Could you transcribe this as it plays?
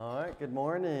Good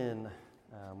morning.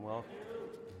 Well,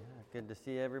 yeah, good to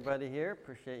see everybody here.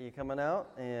 Appreciate you coming out.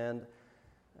 And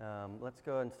let's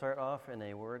go and start off in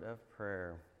a word of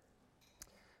prayer.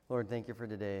 Lord, thank you for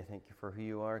today. Thank you for who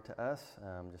you are to us.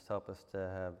 Just help us to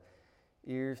have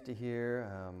ears to hear.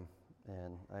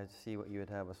 And I see what you would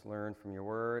have us learn from your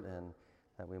word, and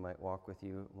that we might walk with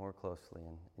you more closely.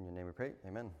 And in your name we pray.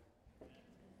 Amen.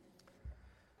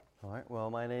 All right,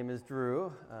 well, my name is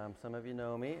Drew. Some of you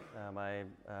know me. I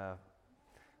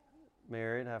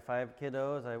married, have 5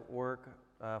 kiddos. I work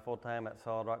full-time at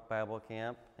Solid Rock Bible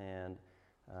Camp and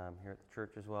here at the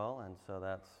church as well. And so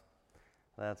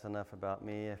that's enough about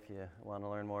me. If you want to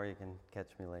learn more, you can catch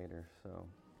me later. So,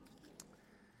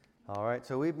 all right,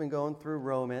 so we've been going through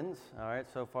Romans. All right,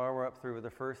 so far we're up through the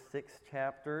first 6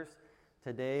 chapters.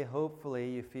 Today, hopefully,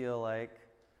 you feel like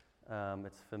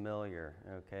it's familiar,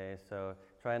 okay? So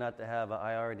try not to have a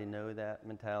I already know that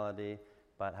mentality,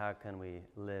 but how can we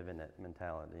live in it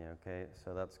mentality, okay?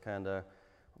 So that's kind of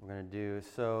what we're going to do.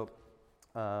 So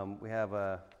we have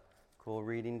a cool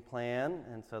reading plan,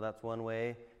 and so that's one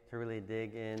way to really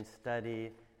dig in,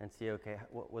 study, and see, okay,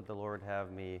 what would the Lord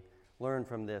have me learn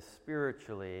from this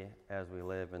spiritually as we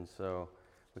live? And so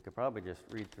we could probably just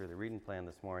read through the reading plan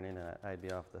this morning, and I'd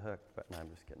be off the hook, but no, I'm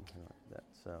just kidding. I don't like that.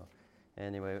 So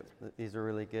anyway, these are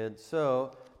really good.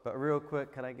 So, but real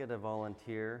quick, could I get a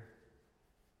volunteer?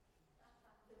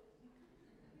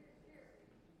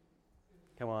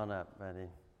 Come on up, buddy.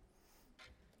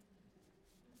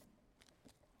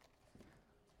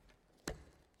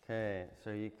 Okay, so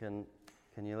can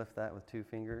you lift that with 2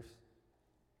 fingers?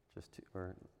 Just 2,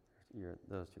 or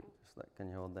those 2. Can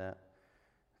you hold that?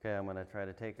 Okay, I'm going to try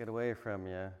to take it away from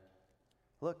you.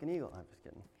 Look, an eagle. I'm just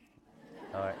kidding.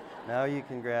 All right, now you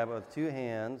can grab it with 2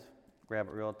 hands. Grab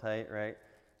it real tight, right?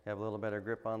 You have a little better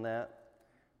grip on that?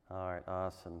 All right,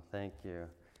 awesome. Thank you.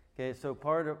 Okay, so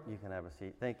you can have a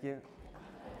seat. Thank you.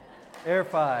 Air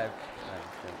 5.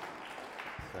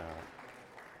 So,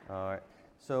 all right.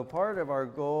 So part of our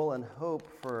goal and hope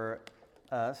for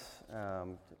us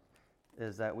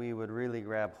is that we would really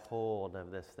grab hold of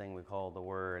this thing we call the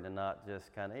Word, and not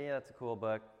just kind of, hey, that's a cool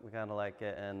book, we kind of like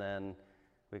it, and then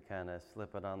we kind of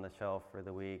slip it on the shelf for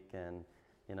the week. And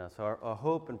so our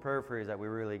hope and prayer for you is that we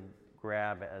really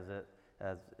grab it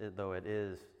as though it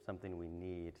is something we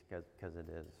need, because it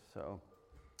is. So,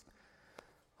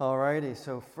 alrighty.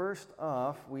 So first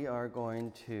off, we are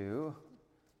going to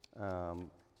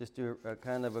just do a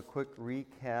kind of a quick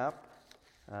recap.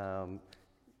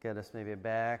 Get us maybe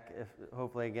back. If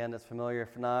hopefully again it's familiar.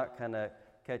 If not, kind of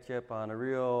catch up on a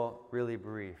really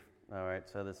brief. All right.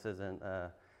 So this isn't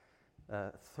a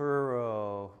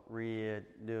thorough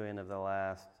redoing of the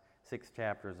last 6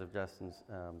 chapters of Justin's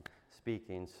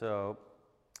speaking. So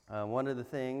one of the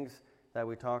things that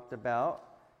we talked about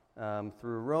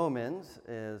through Romans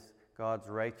is God's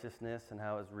righteousness and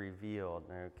how it's revealed,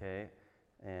 okay?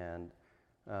 And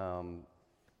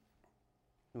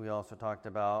we also talked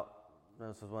about,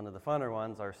 this was one of the funner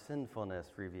ones, our sinfulness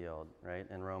revealed, right,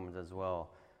 in Romans as well.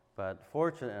 But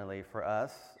fortunately for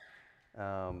us,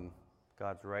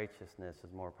 God's righteousness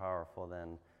is more powerful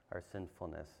than our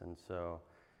sinfulness. And so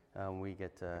we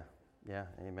get to,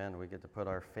 amen, we get to put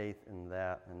our faith in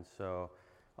that. And so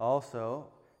also,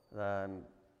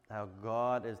 how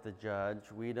God is the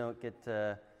judge. We don't get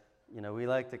to, we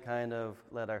like to kind of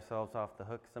let ourselves off the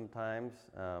hook sometimes.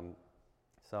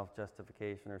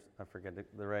 Self-justification, or I forget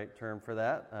the right term for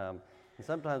that. And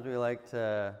sometimes we like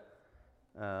to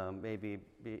maybe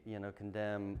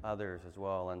condemn others as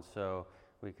well. And so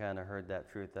we kind of heard that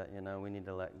truth that, we need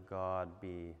to let God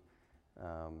be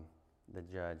the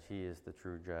judge. He is the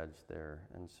true judge there.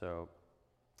 And so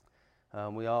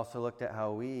we also looked at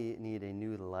how we need a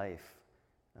new life.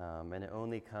 And it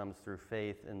only comes through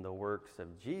faith in the works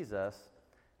of Jesus,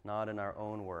 not in our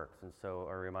own works. And so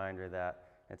a reminder that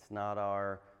it's not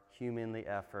our humanly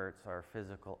efforts, our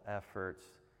physical efforts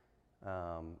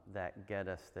that get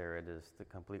us there. It is the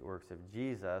complete works of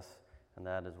Jesus, and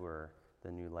that is where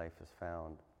the new life is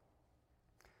found.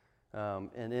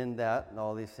 And in that, and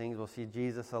all these things, we'll see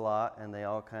Jesus a lot, and they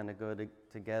all kind of go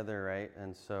together, right?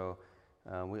 And so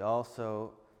we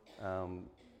also,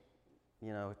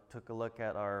 took a look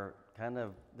at our kind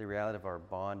of the reality of our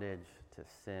bondage to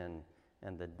sin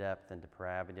and the depth and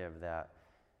depravity of that.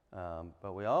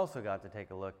 But we also got to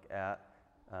take a look at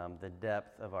the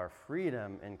depth of our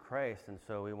freedom in Christ, and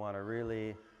so we want to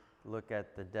really look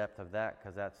at the depth of that,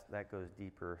 because that goes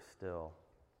deeper still.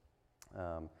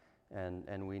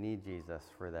 And we need Jesus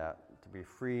for that, to be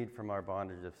freed from our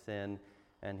bondage of sin,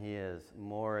 and He is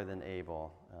more than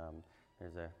able.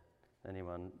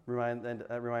 Remind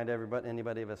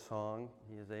anybody of a song?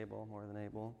 He is able, more than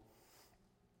able.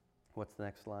 What's the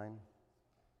next line?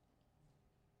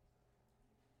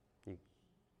 You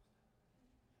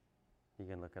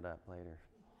can look it up later.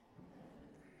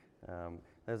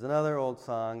 There's another old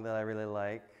song that I really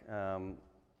like,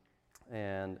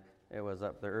 and it was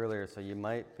up there earlier, so you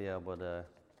might be able to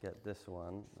get this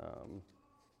one.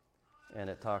 And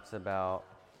it talks about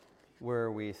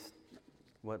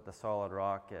what the solid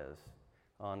rock is.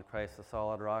 On Christ the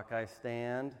solid rock I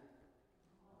stand.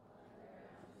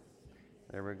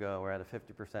 There we go. We're at a 50%.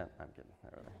 I'm kidding.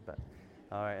 Not really. But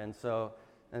all right.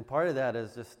 And part of that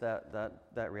is just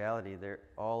that reality. There,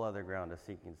 all other ground is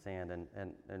sinking sand,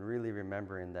 and really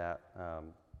remembering that.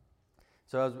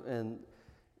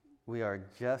 We are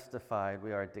justified.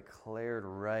 We are declared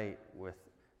right with,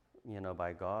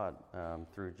 by God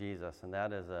through Jesus, and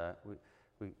that is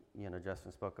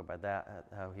Justin spoke about that,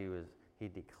 how he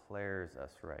declares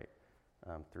us right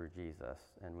through Jesus,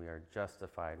 and we are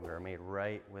justified. We are made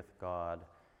right with God,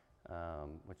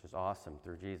 which is awesome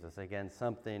through Jesus. Again,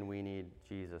 something we need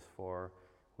Jesus for,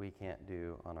 we can't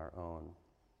do on our own.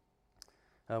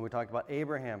 We talked about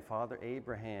Abraham. Father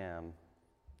Abraham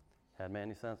had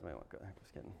many sons.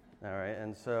 Just kidding. All right,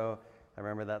 and so I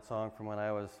remember that song from when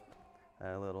I was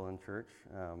a little in church.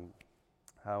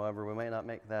 However, we might not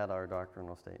make that our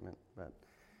doctrinal statement, but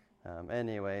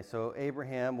anyway, so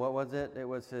Abraham, what was it? It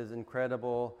was his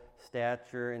incredible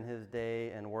stature in his day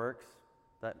and works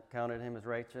that counted him as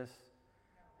righteous.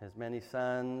 His many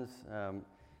sons.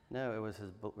 No, it was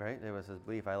his, right? It was his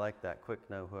belief. I like that. Quick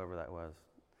no, whoever that was.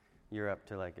 You're up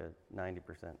to like a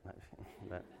 90%.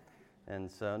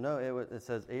 And so, no, it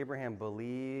says Abraham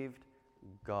believed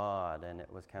God, and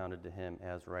it was counted to him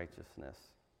as righteousness,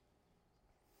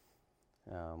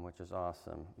 which is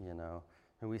awesome,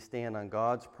 And we stand on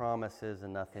God's promises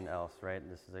and nothing else, right?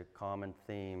 This is a common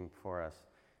theme for us.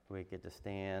 We get to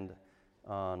stand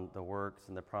on the works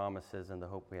and the promises and the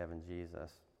hope we have in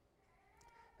Jesus.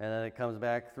 And then it comes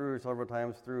back through several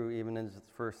times through, even in the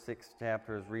first 6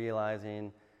 chapters,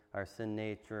 realizing our sin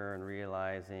nature and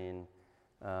realizing,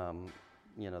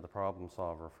 the problem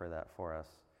solver for that for us.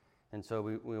 And so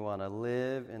we want to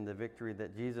live in the victory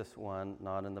that Jesus won,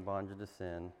 not in the bondage of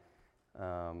sin.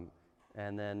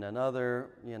 And then another,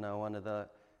 one of the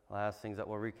last things that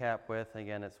we'll recap with,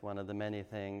 again, it's one of the many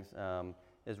things,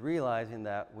 is realizing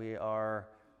that we are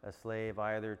a slave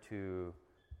either to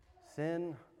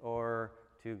sin or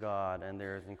to God. And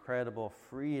there's incredible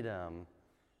freedom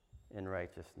in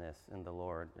righteousness in the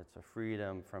Lord. It's a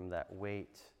freedom from that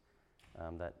weight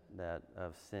that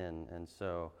of sin. And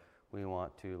so we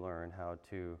want to learn how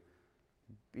to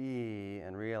be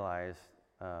and realize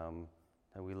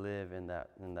that we live in that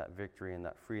victory and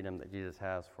that freedom that Jesus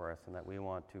has for us, and that we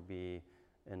want to be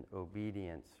in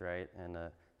obedience, right? And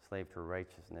a slave to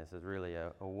righteousness is really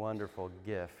a wonderful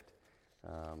gift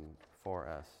for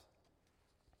us.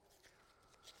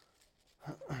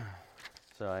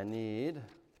 So I need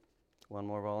one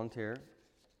more volunteer.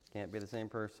 Can't be the same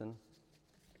person.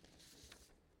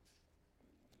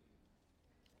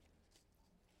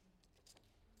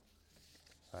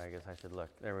 I guess I should look.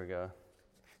 There we go.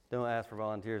 Don't ask for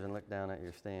volunteers and look down at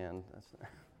your stand.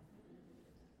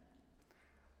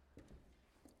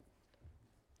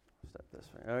 Step this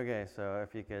way. Okay, so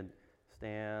if you could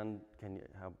stand, do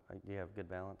you have good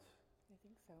balance? I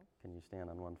think so. Can you stand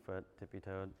on one foot,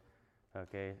 tippy-toed?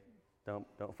 Okay, don't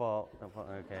fall. Don't fall.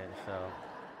 Okay, so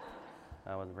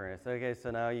that wasn't very nice. Okay,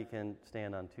 so now you can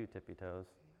stand on 2 tippy toes,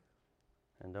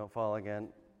 and don't fall again.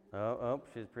 Oh,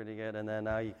 she's pretty good. And then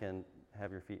now you can have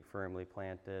your feet firmly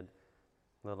planted.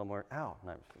 A little more, a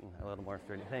little more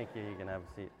sturdy. Thank you, you can have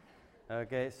a seat.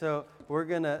 Okay, so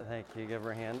thank you, give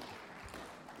her a hand.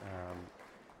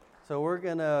 So we're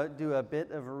going to do a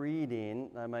bit of reading.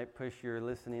 I might push your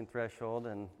listening threshold,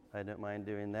 and I don't mind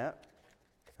doing that.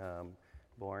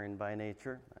 Boring by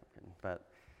nature. But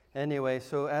anyway,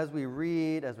 so as we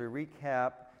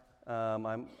recap, I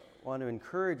want to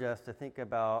encourage us to think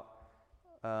about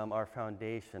our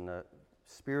foundation,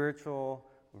 spiritual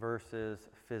versus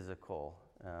physical.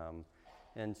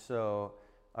 And so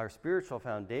our spiritual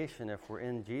foundation, if we're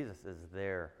in Jesus, is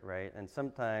there, right? And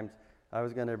sometimes I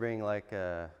was going to bring like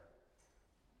a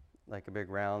big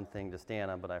round thing to stand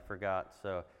on, but I forgot.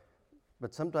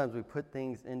 But sometimes we put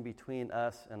things in between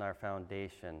us and our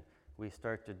foundation. We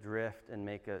start to drift and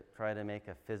try to make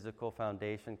a physical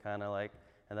foundation, kind of like,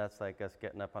 and that's like us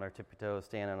getting up on our tippy toes,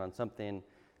 standing on something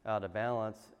out of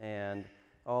balance, and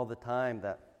all the time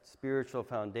that spiritual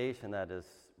foundation that is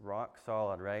rock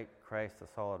solid, right? Christ, the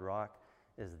solid rock,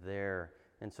 is there.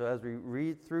 And so as we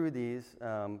read through these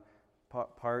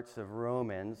parts of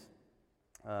Romans,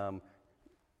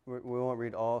 we're we won't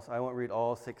read all. I won't read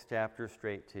all 6 chapters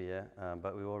straight to you,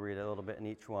 but we will read a little bit in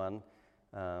each one.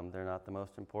 They're not the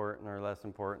most important or less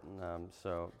important.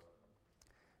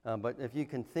 But if you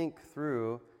can think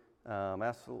through,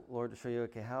 ask the Lord to show you.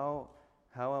 Okay, how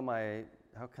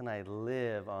can I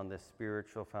live on this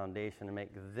spiritual foundation and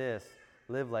make this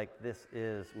live like this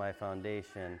is my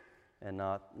foundation and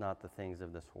not the things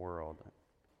of this world.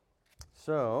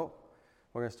 So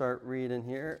we're going to start reading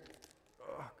here.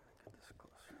 Oh, I'm going to get this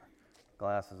closer.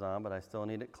 Glasses on, but I still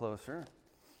need it closer.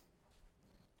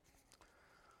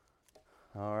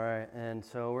 All right, and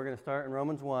so we're going to start in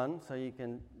Romans 1. So you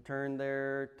can turn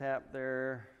there, tap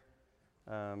there,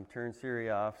 turn Siri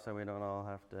off so we don't all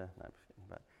have to. No, I'm just kidding,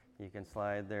 but you can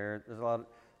slide there. There's a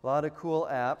lot of cool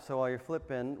apps. So while you're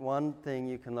flipping, one thing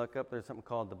you can look up, there's something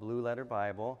called the Blue Letter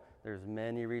Bible. There's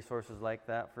many resources like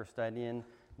that for studying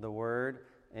the Word.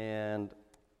 And,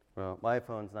 well, my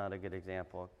phone's not a good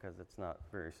example because it's not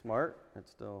very smart. It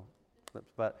still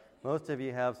flips. But most of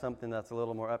you have something that's a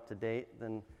little more up-to-date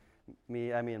than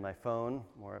me. I mean, my phone,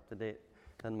 more up-to-date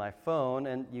than my phone.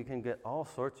 And you can get all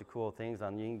sorts of cool things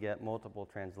on. You can get multiple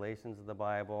translations of the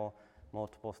Bible,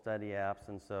 multiple study apps.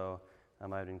 And so I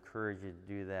would encourage you to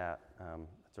do that.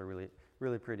 It's a really,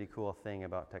 really pretty cool thing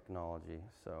about technology.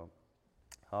 So,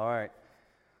 all right.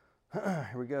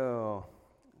 Here we go.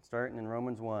 Starting in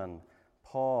Romans 1.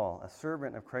 Paul, a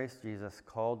servant of Christ Jesus,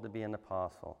 called to be an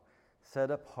apostle,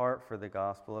 set apart for the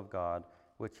gospel of God,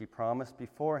 which he promised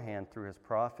beforehand through his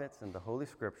prophets and the Holy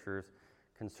Scriptures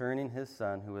concerning his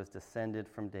Son, who was descended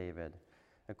from David,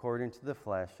 according to the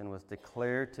flesh, and was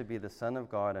declared to be the Son of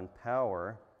God in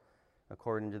power,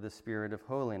 according to the Spirit of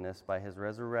holiness, by his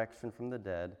resurrection from the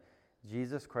dead,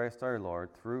 Jesus Christ our Lord,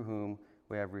 through whom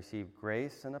we have received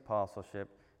grace and apostleship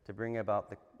to bring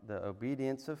about the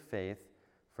obedience of faith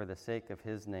for the sake of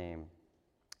his name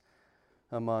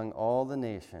among all the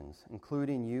nations,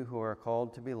 including you who are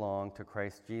called to belong to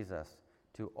Christ Jesus.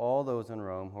 To all those in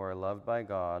Rome who are loved by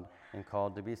God and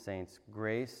called to be saints,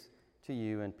 grace to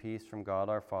you and peace from God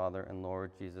our Father and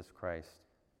Lord Jesus Christ.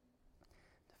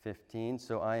 15,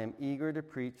 so I am eager to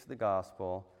preach the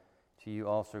gospel to you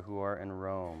also who are in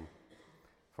Rome.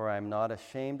 For I am not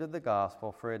ashamed of the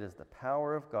gospel, for it is the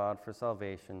power of God for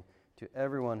salvation to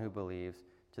everyone who believes,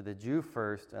 to the Jew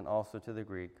first and also to the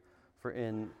Greek. For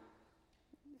in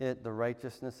it the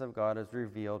righteousness of God is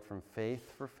revealed from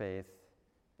faith for faith,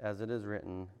 as it is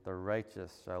written, the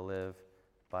righteous shall live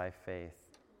by faith.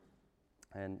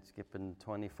 And skipping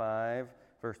 25,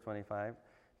 verse 25,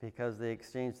 because they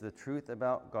exchanged the truth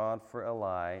about God for a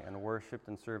lie and worshipped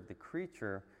and served the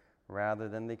creature rather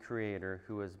than the Creator,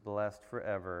 who is blessed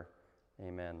forever.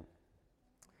 Amen.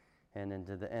 And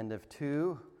into the end of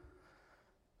 2,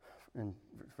 in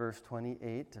verse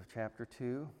 28 of chapter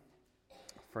 2,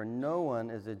 for no one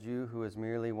is a Jew who is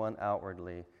merely one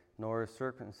outwardly, nor is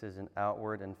circumcision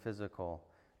outward and physical,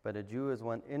 but a Jew is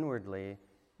one inwardly,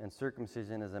 and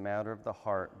circumcision is a matter of the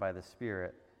heart by the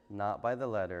Spirit, not by the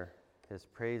letter. His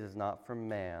praise is not from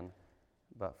man,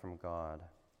 but from God.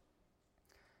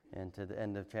 And to the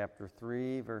end of chapter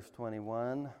 3, verse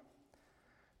 21,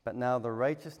 but now the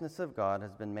righteousness of God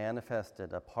has been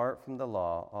manifested apart from the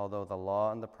law, although the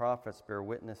law and the prophets bear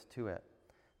witness to it.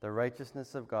 The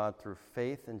righteousness of God through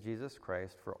faith in Jesus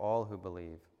Christ for all who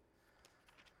believe.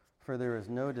 For there is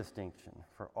no distinction,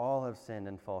 for all have sinned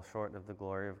and fall short of the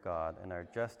glory of God, and are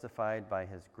justified by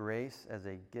his grace as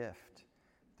a gift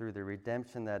through the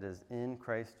redemption that is in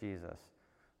Christ Jesus,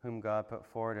 whom God put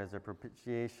forward as a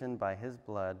propitiation by his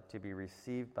blood to be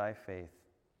received by faith.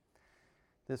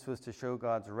 This was to show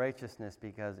God's righteousness,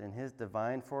 because in his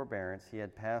divine forbearance he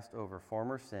had passed over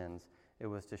former sins. It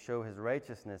was to show his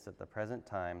righteousness at the present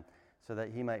time, so that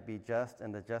he might be just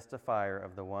and the justifier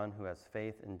of the one who has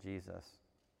faith in Jesus.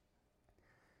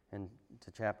 And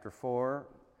to chapter 4,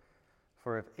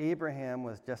 for if Abraham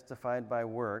was justified by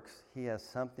works, he has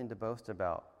something to boast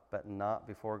about, but not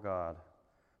before God.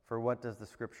 For what does the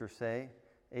Scripture say?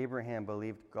 Abraham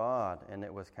believed God, and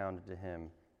it was counted to him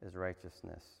as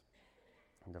righteousness.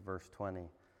 And to verse 20,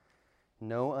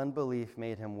 no unbelief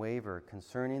made him waver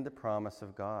concerning the promise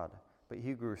of God, but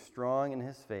he grew strong in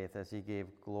his faith as he gave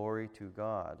glory to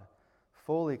God,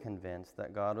 fully convinced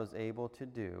that God was able to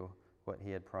do what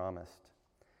he had promised.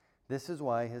 This is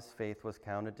why his faith was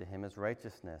counted to him as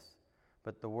righteousness.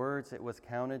 But the words "it was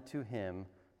counted to him"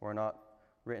 were not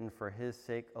written for his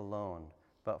sake alone,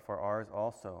 but for ours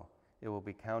also. It will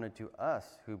be counted to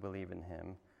us who believe in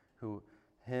him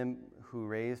who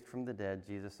raised from the dead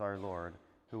Jesus our Lord,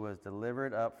 who was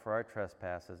delivered up for our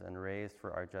trespasses and raised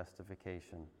for our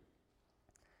justification.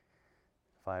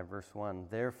 5 verse 1,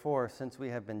 therefore, since we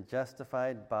have been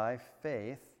justified by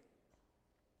faith,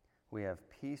 we have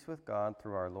peace with God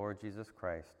through our Lord Jesus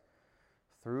Christ.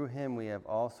 Through him we have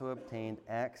also obtained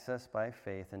access by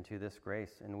faith into this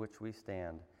grace in which we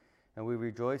stand, and we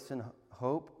rejoice in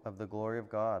hope of the glory of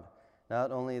God.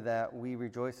 Not only that, we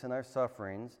rejoice in our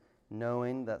sufferings,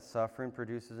 knowing that suffering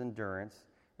produces endurance,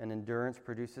 and endurance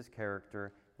produces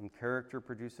character, and character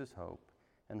produces hope.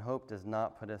 And hope does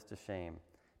not put us to shame,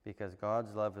 because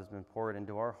God's love has been poured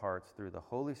into our hearts through the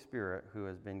Holy Spirit who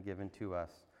has been given to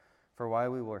us. For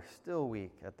while we were still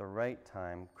weak, at the right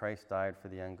time, Christ died for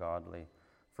the ungodly.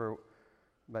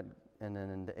 But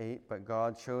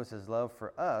God shows his love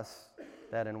for us,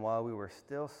 that while we were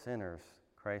still sinners,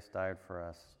 Christ died for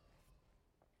us.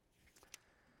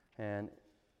 And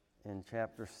in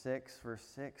chapter 6, verse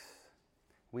 6,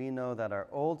 we know that our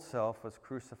old self was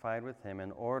crucified with him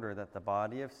in order that the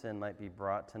body of sin might be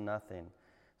brought to nothing,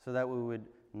 so that we would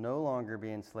no longer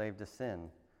be enslaved to sin.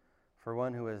 For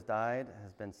one who has died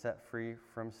has been set free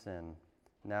from sin.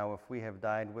 Now, if we have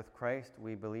died with Christ,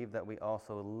 we believe that we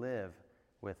also live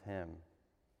with him.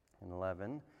 And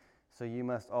 11, so you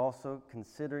must also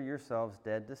consider yourselves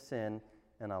dead to sin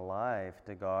and alive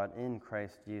to God in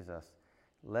Christ Jesus.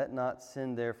 Let not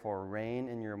sin therefore reign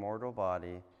in your mortal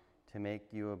body to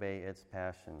make you obey its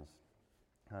passions.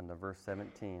 On to verse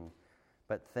 17.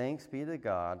 But thanks be to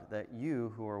God that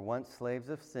you who were once slaves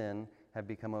of sin have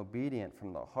become obedient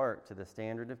from the heart to the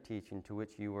standard of teaching to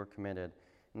which you were committed,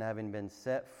 and having been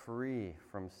set free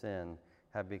from sin,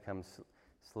 have become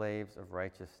slaves of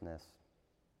righteousness.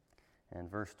 And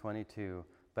verse 22,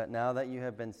 but now that you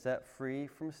have been set free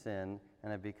from sin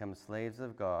and have become slaves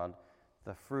of God,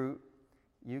 the fruit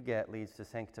you get leads to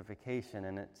sanctification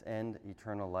and its end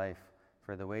eternal life.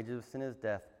 For the wages of sin is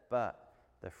death, but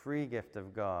the free gift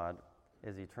of God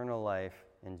is eternal life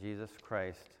in Jesus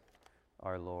Christ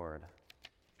our Lord.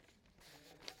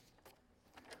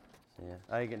 Yeah,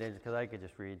 I could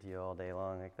just read to you all day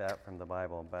long like that from the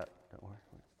Bible, but don't worry.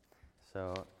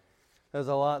 So there's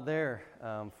a lot there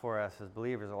for us as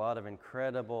believers, a lot of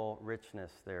incredible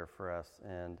richness there for us,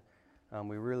 and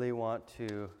we really want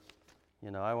to,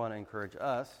 I want to encourage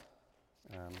us,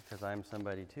 because I'm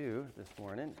somebody too this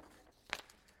morning,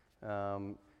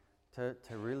 to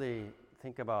really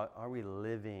think about, are we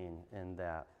living in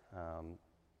that?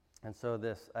 And so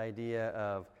this idea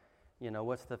of,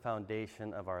 what's the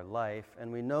foundation of our life?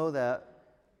 And we know that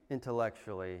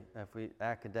intellectually,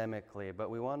 academically,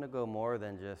 but we want to go more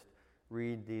than just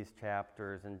read these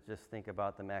chapters and just think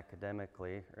about them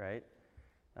academically, right?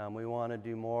 We want to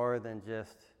do more than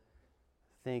just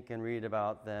think and read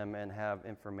about them and have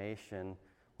information.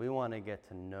 We want to get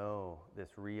to know this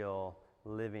real,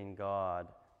 living God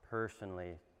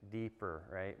personally, deeper,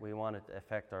 right? We want it to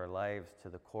affect our lives to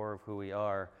the core of who we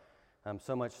are.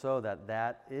 So much so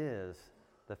that is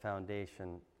the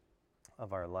foundation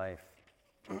of our life.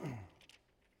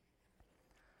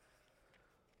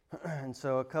 And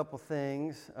so a couple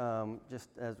things, just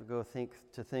as we go think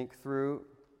through,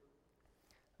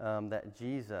 that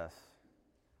Jesus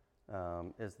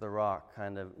is the rock,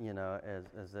 kind of,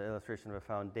 as the illustration of a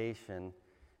foundation.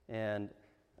 And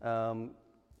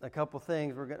a couple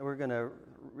things, we're going to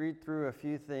read through a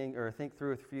few things, or think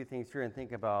through a few things here and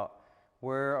think about,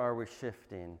 where are we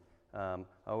shifting?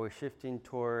 Are we shifting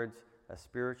towards a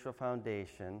spiritual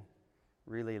foundation,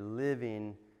 really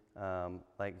living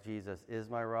like Jesus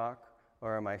is my rock?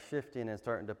 Or am I shifting and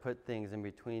starting to put things in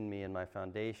between me and my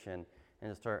foundation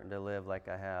and starting to live like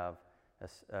I have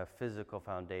a physical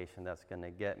foundation that's going to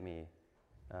get me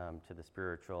to the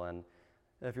spiritual? And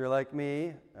if you're like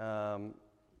me and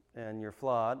you're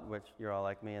flawed, which you're all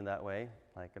like me in that way,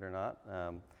 like it or not,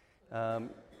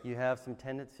 you have some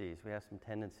tendencies. We have some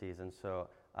tendencies, and so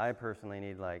I personally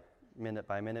need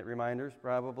minute-by-minute reminders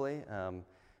probably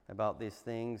about these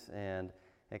things, and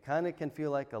it kind of can feel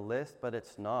like a list, but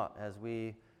it's not. As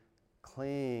we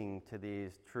cling to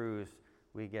these truths,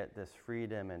 we get this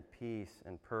freedom and peace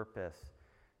and purpose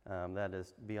that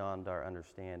is beyond our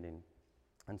understanding.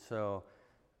 And so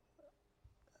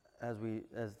as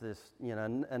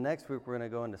next week we're going to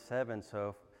go into 7,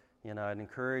 so I'd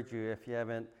encourage you, if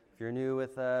you're new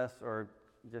with us or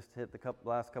just hit the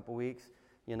last couple weeks,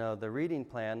 the reading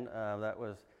plan that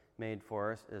was made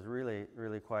for us is really,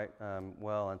 really quite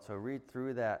well. And so read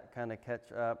through that, kind of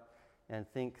catch up and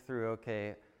think through,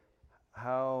 okay,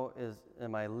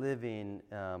 am I living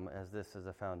as this as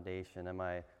a foundation?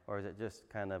 Or is it just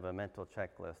kind of a mental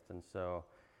checklist? And so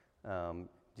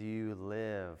do you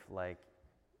live like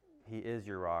he is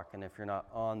your rock? And if you're not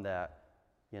on that,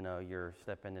 you're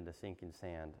stepping into sinking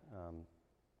sand.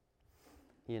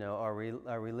 Are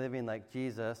we living like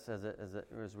Jesus,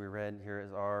 as we read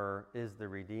here, is the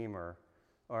Redeemer,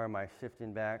 or am I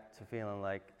shifting back to feeling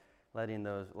like letting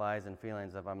those lies and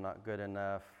feelings of I'm not good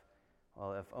enough,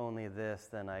 well, if only this,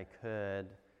 then I could,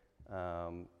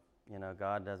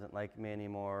 God doesn't like me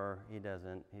anymore,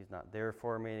 he's not there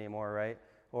for me anymore, right?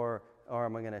 Or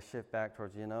am I going to shift back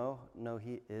towards, no,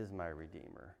 he is my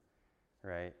Redeemer,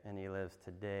 right? And he lives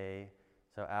today.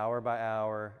 So hour by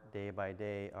hour, day by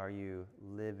day, are you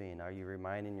living? Are you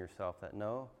reminding yourself that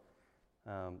no,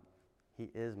 he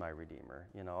is my Redeemer?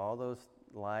 All those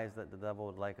lies that the devil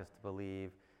would like us to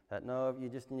believe, that no, you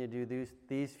just need to do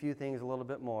these few things a little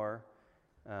bit more.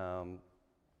 I'm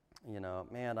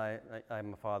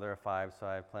a father of 5, so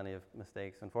I have plenty of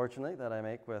mistakes, unfortunately, that I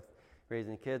make with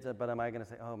raising kids. But am I going to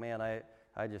say, oh man, I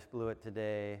just blew it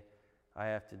today, I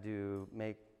have to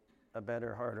make a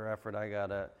better, harder effort,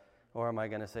 or am I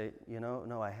going to say,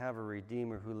 no, I have a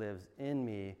Redeemer who lives in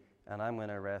me, and I'm going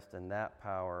to rest in that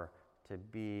power to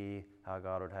be how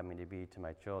God would have me to be to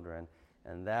my children.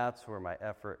 And that's where my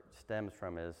effort stems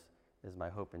from, is my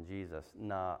hope in Jesus,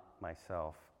 not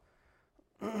myself.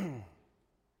 He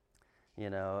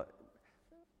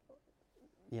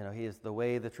is the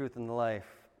way, the truth, and the life.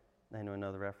 Anyone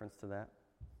know the reference to that?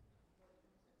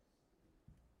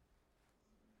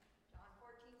 John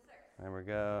 14:6. There we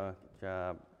go. Good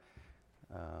job.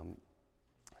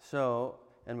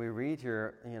 And we read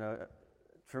here,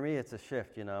 for me it's a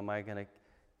shift. Am I going to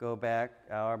go back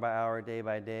hour by hour, day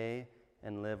by day,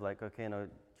 and live like, okay, no,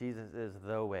 Jesus is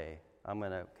the way.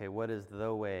 What is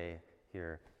the way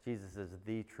here? Jesus is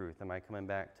the truth. Am I coming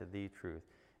back to the truth?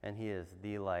 And he is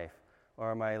the life.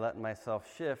 Or am I letting myself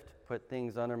shift, put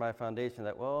things under my foundation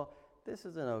that, well, this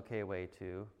is an okay way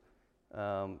too.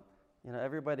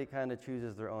 Everybody kind of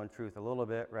chooses their own truth a little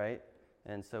bit, right?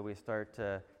 And so we start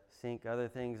to sink other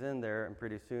things in there, and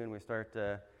pretty soon we start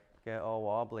to get all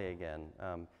wobbly again.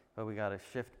 But we got to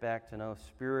shift back to know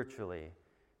spiritually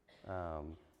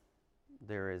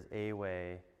there is a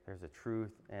way, there's a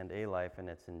truth and a life, and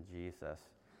it's in Jesus.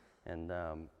 And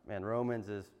Romans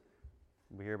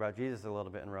we hear about Jesus a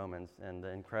little bit in Romans, and the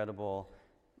incredible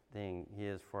thing he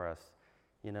is for us.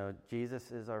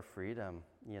 Jesus is our freedom.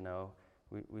 In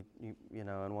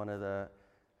one of the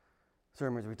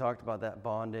sermons we talked about that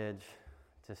bondage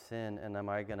to sin, and am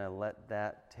I going to let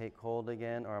that take hold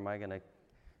again, or am I going to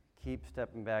keep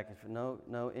stepping back?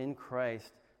 No, in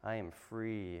Christ I am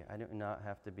free. I do not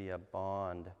have to be a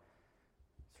bond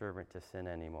servant to sin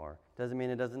anymore. Doesn't mean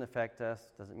it doesn't affect us,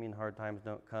 doesn't mean hard times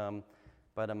don't come,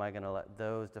 but am I going to let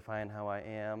those define how I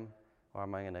am, or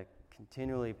am I going to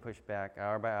continually push back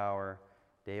hour by hour,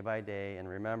 day by day, and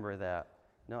remember that,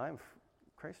 no,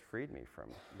 Christ freed me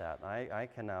from that. I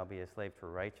can now be a slave to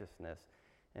righteousness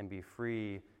and be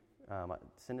free.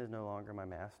 Sin is no longer my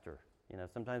master.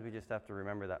 Sometimes we just have to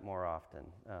remember that more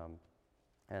often,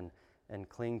 and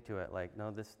cling to it like,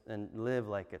 no, and live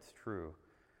like it's true.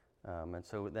 And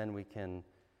so then we can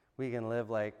live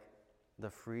like the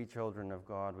free children of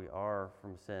God we are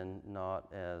from sin, not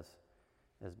as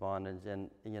bondage. And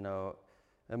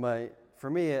for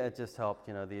me, it just helped.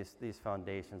 These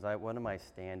foundations. What am I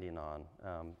standing on?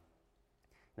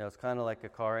 It's kind of like a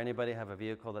car. Anybody have a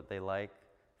vehicle that they like?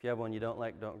 If you have one you don't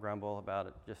like, don't grumble about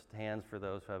it. Just hands for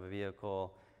those who have a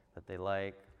vehicle that they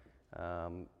like. I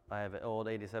have an old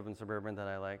 '87 Suburban that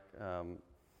I like.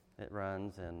 It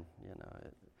runs and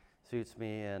it suits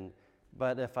me.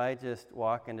 But if I just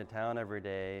walk into town every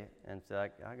day and say,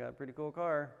 I got a pretty cool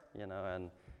car,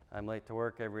 and I'm late to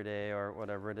work every day or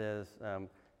whatever it is,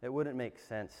 it wouldn't make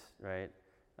sense, right?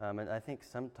 And I think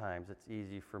sometimes it's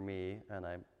easy for me, and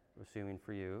I'm assuming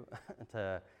for you,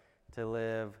 to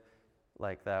live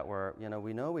like that, where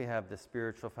we know we have the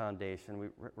spiritual foundation.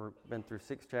 We've been through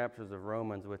 6 chapters of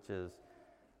Romans, which is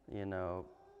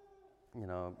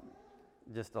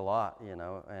just a lot,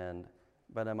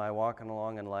 but am I walking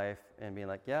along in life and being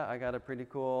like, yeah, I got a pretty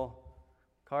cool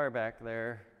car back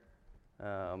there,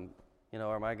 or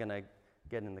am I going to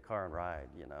get in the car and ride,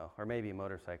 or maybe a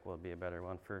motorcycle would be a better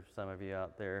one for some of you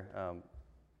out there.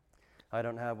 I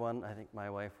don't have one. I think my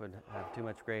wife would have too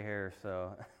much gray hair,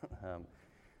 so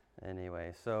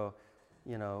anyway, so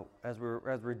as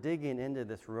we're digging into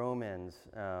this Romans,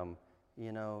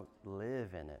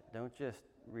 live in it. Don't just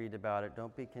read about it.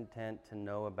 Don't be content to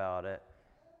know about it.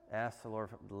 Ask the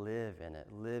Lord, live in it.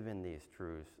 Live in these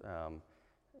truths,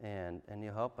 and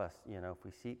He'll help us. If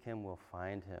we seek Him, we'll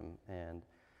find Him. And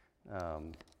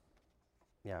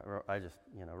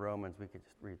Romans, we could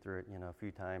just read through it, a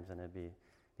few times, and it'd be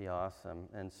awesome.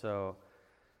 And so,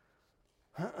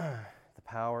 the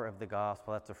power of the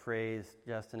gospel. That's a phrase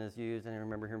Justin has used, and I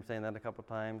remember him saying that a couple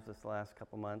times this last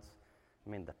couple months.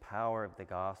 The power of the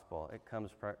gospel, it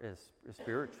comes is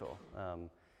spiritual.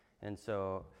 And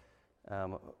so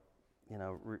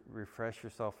refresh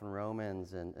yourself in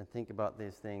Romans and think about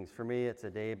these things. For me, it's a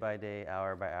day by day,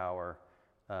 hour by hour,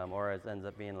 or it ends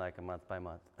up being like a month by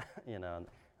month. And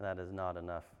that is not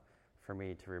enough for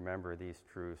me to remember these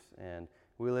truths. And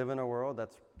we live in a world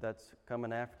that's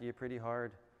coming after you pretty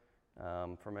hard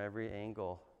from every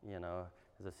angle,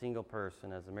 as a single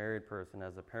person, as a married person,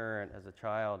 as a parent, as a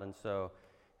child. And so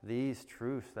these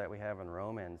truths that we have in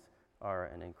Romans are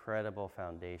an incredible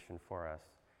foundation for us.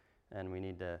 And we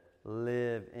need to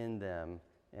live in them.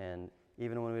 And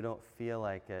even when we don't feel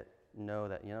like it, know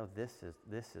that, this is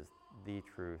the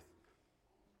truth.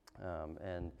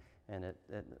 And it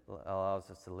allows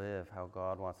us to live how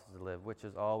God wants us to live, which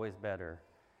is always better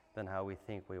than how we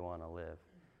think we want to live.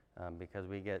 Because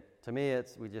we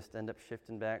just end up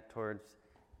shifting back towards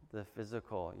the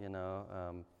physical,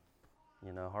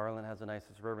 Harlan has a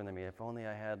nicer Suburban than me. If only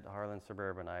I had Harlan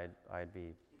Suburban, I'd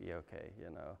be okay,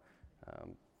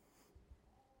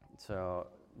 So,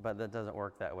 but that doesn't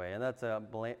work that way. And that's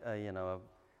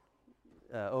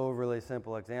overly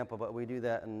simple example, but we do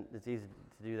that, and it's easy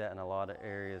to do that in a lot of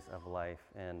areas of life.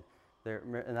 And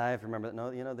I have to remember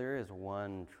that, there is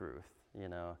one truth,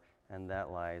 and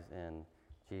that lies in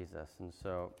Jesus. And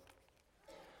so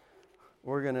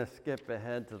we're going to skip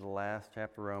ahead to the last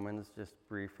chapter of Romans just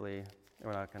briefly.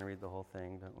 We're not going to read the whole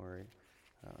thing, don't worry.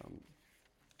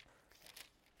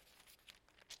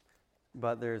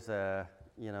 But there's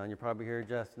and you probably hear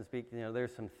Justin speak,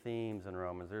 there's some themes in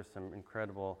Romans. There's some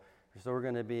incredible. So we're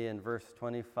going to be in verse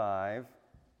 25.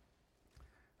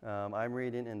 I'm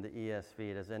reading in the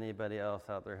ESV. Does anybody else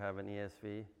out there have an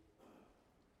ESV?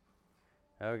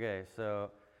 Okay, so,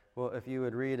 if you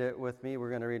would read it with me, we're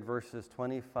going to read verses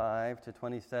 25 to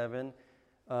 27.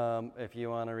 If you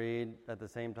want to read at the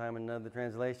same time another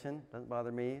translation, doesn't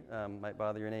bother me. Might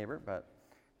bother your neighbor, but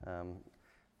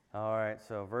all right.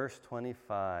 So verse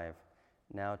 25.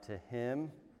 Now to him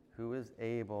who is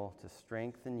able to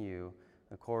strengthen you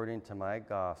according to my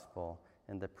gospel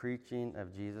and the preaching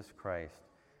of Jesus Christ,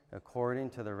 according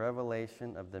to the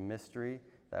revelation of the mystery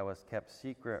that was kept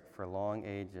secret for long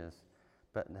ages,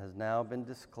 but has now been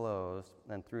disclosed,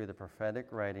 and through the prophetic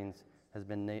writings has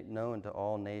been known to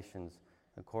all nations,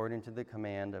 according to the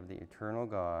command of the eternal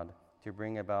God, to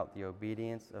bring about the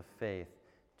obedience of faith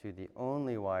to the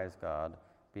only wise God,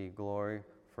 be glory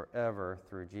forever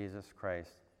through Jesus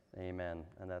Christ. Amen.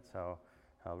 And that's how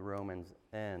Romans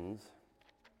ends.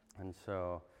 And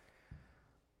so,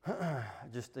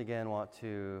 just again want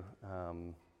to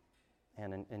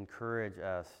encourage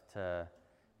us to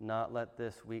not let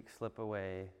this week slip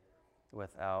away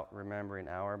without remembering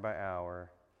hour by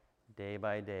hour, day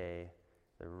by day,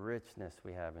 the richness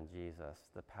we have in Jesus,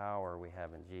 the power we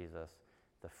have in Jesus,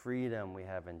 the freedom we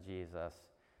have in Jesus,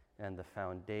 and the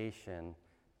foundation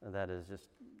that is just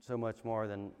so much more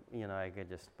than, I could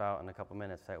just spout in a couple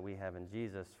minutes that we have in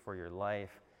Jesus for your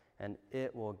life. And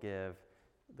it will give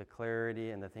the clarity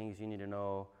and the things you need to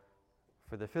know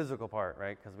for the physical part,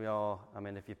 right? Because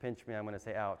if you pinch me, I'm going to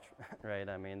say, ouch, right?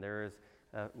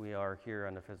 We are here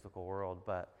in the physical world,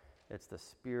 but it's the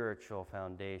spiritual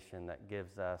foundation that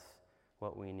gives us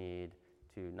what we need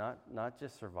to not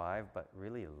just survive, but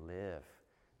really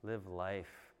live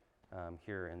life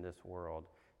here in this world.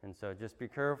 And so just be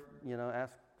careful,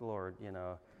 ask the Lord,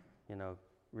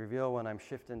 reveal when I'm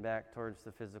shifting back towards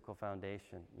the physical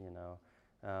foundation,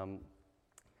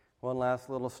 One last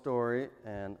little story,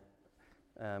 and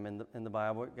in the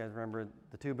Bible, you guys remember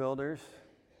the two builders?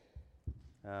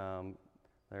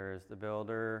 There's the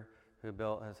builder who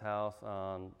built his house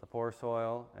on the poor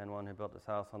soil and one who built his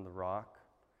house on the rock.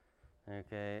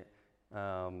 Okay,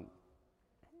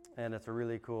 and it's a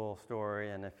really cool story,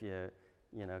 and if you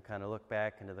kind of look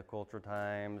back into the cultural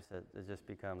times, it just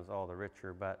becomes all the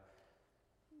richer. But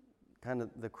kind of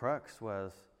the crux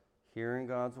was hearing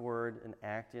God's word and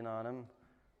acting on them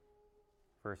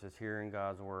versus hearing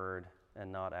God's word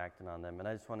and not acting on them. And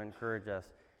I just want to encourage us,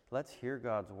 let's hear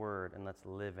God's word and let's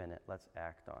live in it. Let's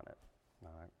act on it.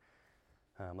 All right.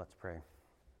 Let's pray.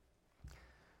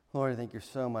 Lord, I thank you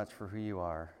so much for who you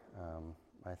are.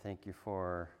 I thank you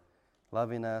for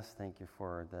loving us. Thank you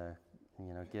for the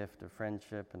gift of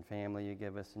friendship and family you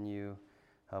give us, and you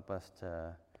help us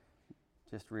to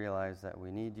just realize that we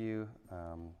need you.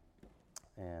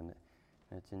 And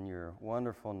it's in your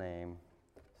wonderful name,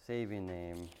 saving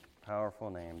name, powerful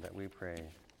name that we pray.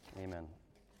 Amen.